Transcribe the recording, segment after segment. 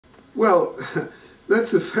Well,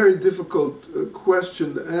 that's a very difficult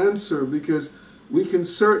question to answer because we can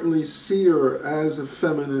certainly see her as a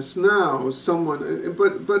feminist now, someone,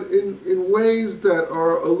 but in ways that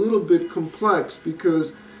are a little bit complex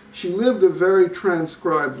because she lived a very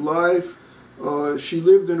transcribed life. She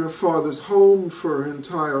lived in her father's home for her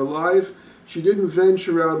entire life. She didn't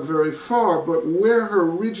venture out very far, but where her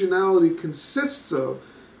originality consists of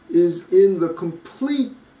is in the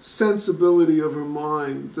complete sensibility of her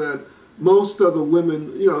mind that most other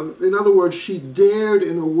women, in other words, she dared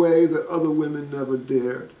in a way that other women never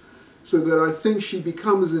dared. So that I think she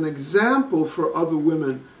becomes an example for other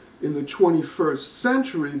women in the 21st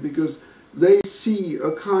century because they see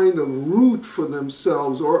a kind of root for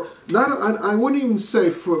themselves, or not, I wouldn't even say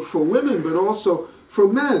for women, but also for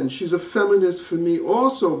men. She's a feminist for me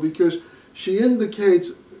also because she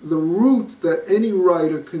indicates the route that any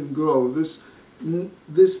writer can go, this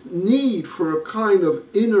need for a kind of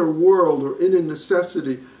inner world or inner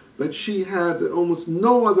necessity that she had that almost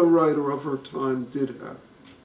no other writer of her time did have.